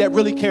somebody that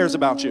really cares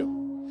about you.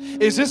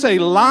 Is this a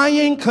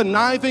lying,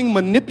 conniving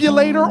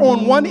manipulator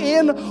on one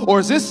end, or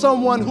is this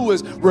someone who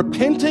is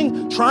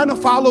repenting, trying to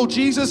follow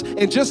Jesus,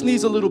 and just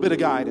needs a little bit of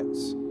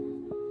guidance?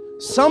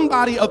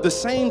 Somebody of the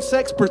same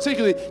sex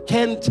particularly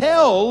can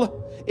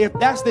tell if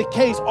that's the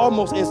case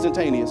almost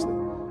instantaneously.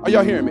 Are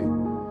y'all hearing me?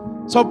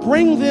 So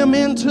bring them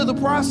into the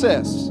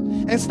process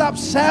and stop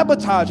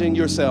sabotaging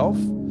yourself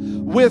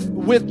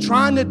with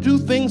trying to do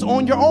things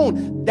on your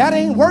own. That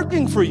ain't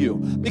working for you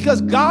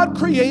because God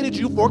created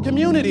you for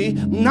community,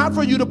 not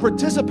for you to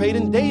participate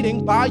in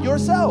dating by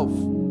yourself.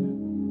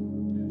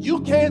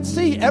 You can't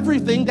see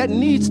everything that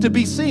needs to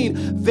be seen.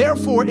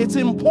 Therefore, it's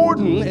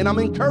important, and I'm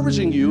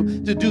encouraging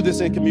you to do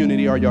this in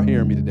community. Are y'all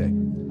hearing me today?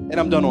 And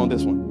I'm done on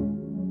this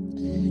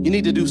one. You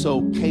need to do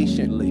so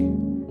patiently.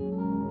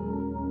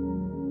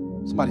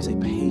 Somebody say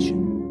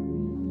patiently.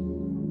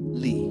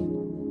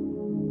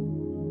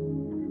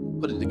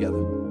 Put it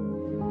together.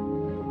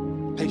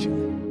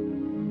 Patiently.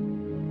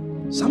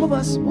 Some of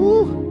us,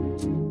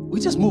 we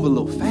just move a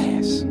little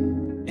fast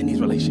in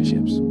these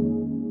relationships.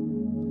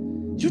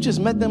 You just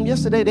met them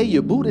yesterday. They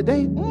your boo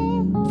today.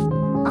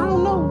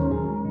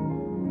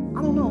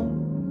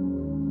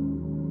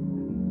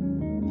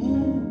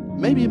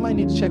 maybe you might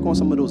need to check on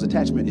some of those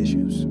attachment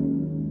issues.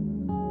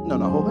 No,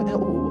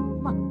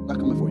 I'm not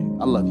coming for you.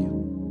 I love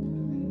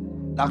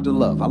you. Dr.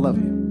 Love, I love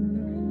you.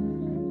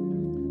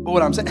 But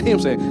what I'm saying,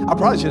 I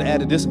probably should have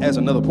added this as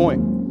another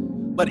point.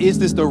 But is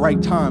this the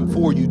right time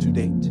for you to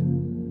date?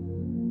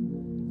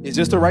 Is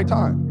this the right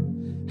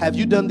time? Have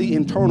you done the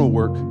internal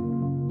work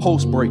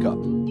post-breakup?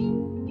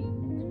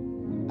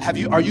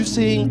 Are you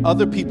seeing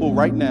other people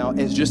right now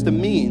as just a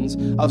means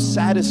of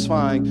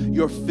satisfying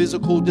your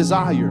physical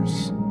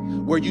desires,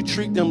 where you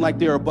treat them like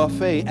they're a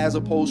buffet as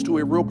opposed to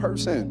a real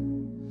person?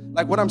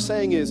 Like, what I'm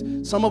saying is,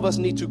 some of us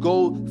need to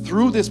go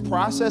through this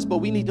process, but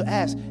we need to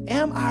ask,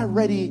 am I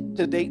ready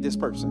to date this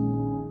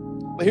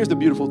person? But here's the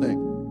beautiful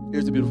thing.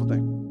 Here's the beautiful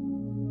thing.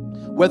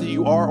 Whether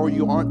you are or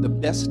you aren't, the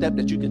best step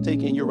that you can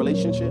take in your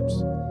relationships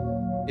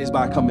is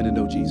by coming to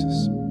know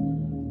Jesus.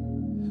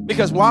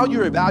 Because while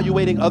you're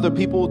evaluating other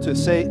people to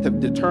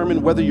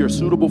determine whether you're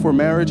suitable for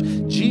marriage,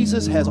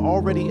 Jesus has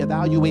already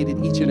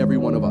evaluated each and every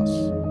one of us.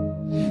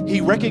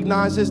 He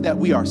recognizes that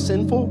we are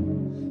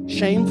sinful,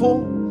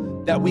 shameful,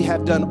 that we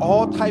have done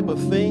all type of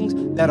things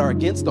that are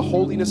against the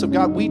holiness of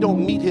God. We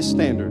don't meet his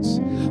standards.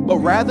 But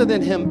rather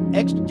than him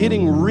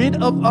getting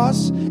rid of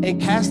us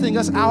and casting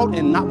us out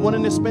and not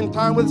wanting to spend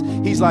time with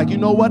us, he's like, you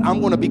know what? I'm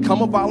going to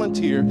become a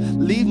volunteer,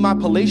 leave my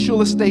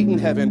palatial estate in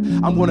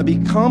heaven. I'm going to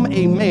become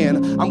a man.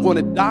 I'm going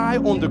to die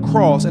on the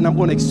cross, and I'm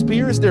going to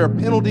experience their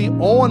penalty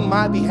on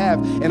my behalf.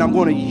 And I'm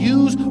going to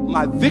use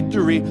my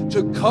victory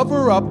to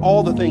cover up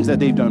all the things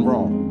that they've done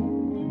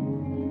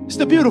wrong. It's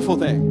the beautiful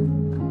thing.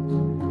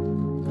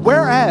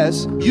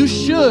 Whereas you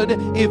should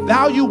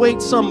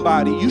evaluate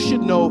somebody, you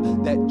should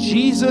know that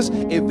Jesus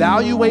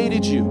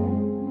evaluated you.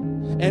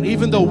 And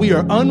even though we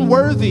are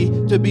unworthy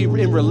to be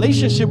in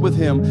relationship with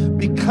him,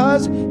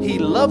 because he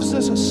loves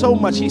us so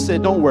much, he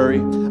said, don't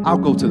worry, I'll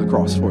go to the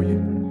cross for you.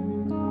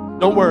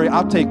 Don't worry,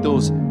 I'll take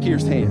those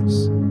pierced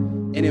hands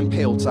and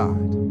impaled side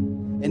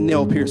and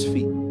nail-pierced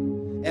feet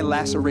and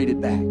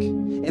lacerated back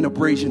and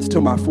abrasions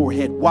to my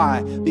forehead.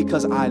 Why?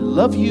 Because I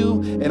love you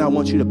and I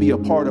want you to be a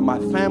part of my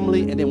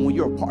family. And then when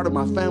you're a part of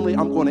my family,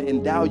 I'm going to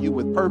endow you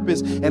with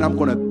purpose, and I'm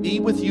going to be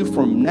with you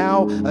from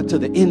now until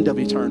the end of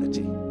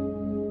eternity.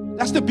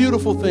 That's the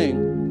beautiful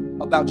thing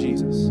about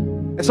Jesus.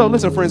 And so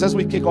listen, friends, as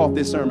we kick off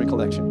this sermon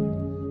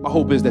collection, my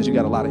hope is that you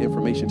got a lot of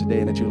information today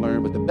and that you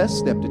learned, but the best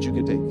step that you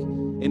can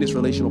take in this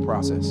relational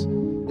process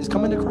is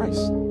coming to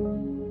Christ.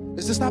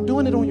 Is to stop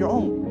doing it on your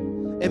own.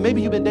 And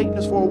maybe you've been dating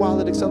us for a while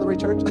at Accelerate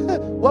Church.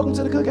 Welcome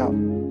to the cookout.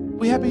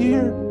 We happy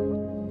you're here.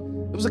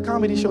 It was a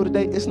comedy show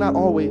today. It's not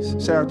always.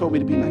 Sarah told me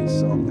to be nice,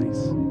 so I'm nice.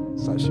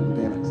 So I should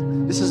be being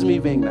nice. This is me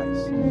being nice.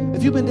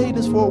 If you've been dating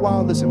us for a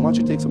while, listen, why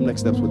don't you take some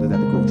next steps with us at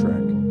the Grow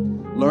Track?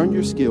 Learn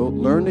your skill.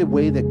 Learn the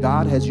way that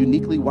God has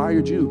uniquely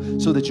wired you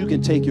so that you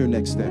can take your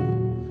next step.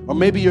 Or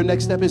maybe your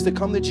next step is to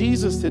come to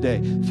Jesus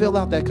today. Fill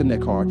out that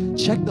Connect card.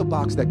 Check the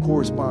box that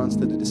corresponds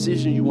to the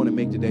decision you want to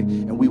make today.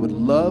 And we would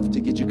love to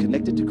get you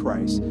connected to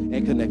Christ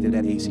and connected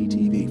at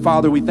ACTV.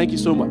 Father, we thank you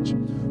so much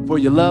for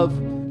your love,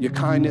 your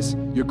kindness,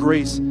 your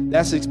grace.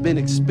 That's been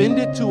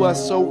expended to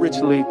us so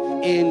richly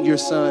in your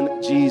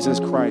Son, Jesus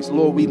Christ.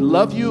 Lord, we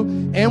love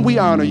you and we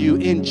honor you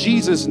in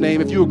Jesus' name.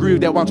 If you agree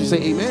with that, why don't you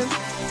say amen?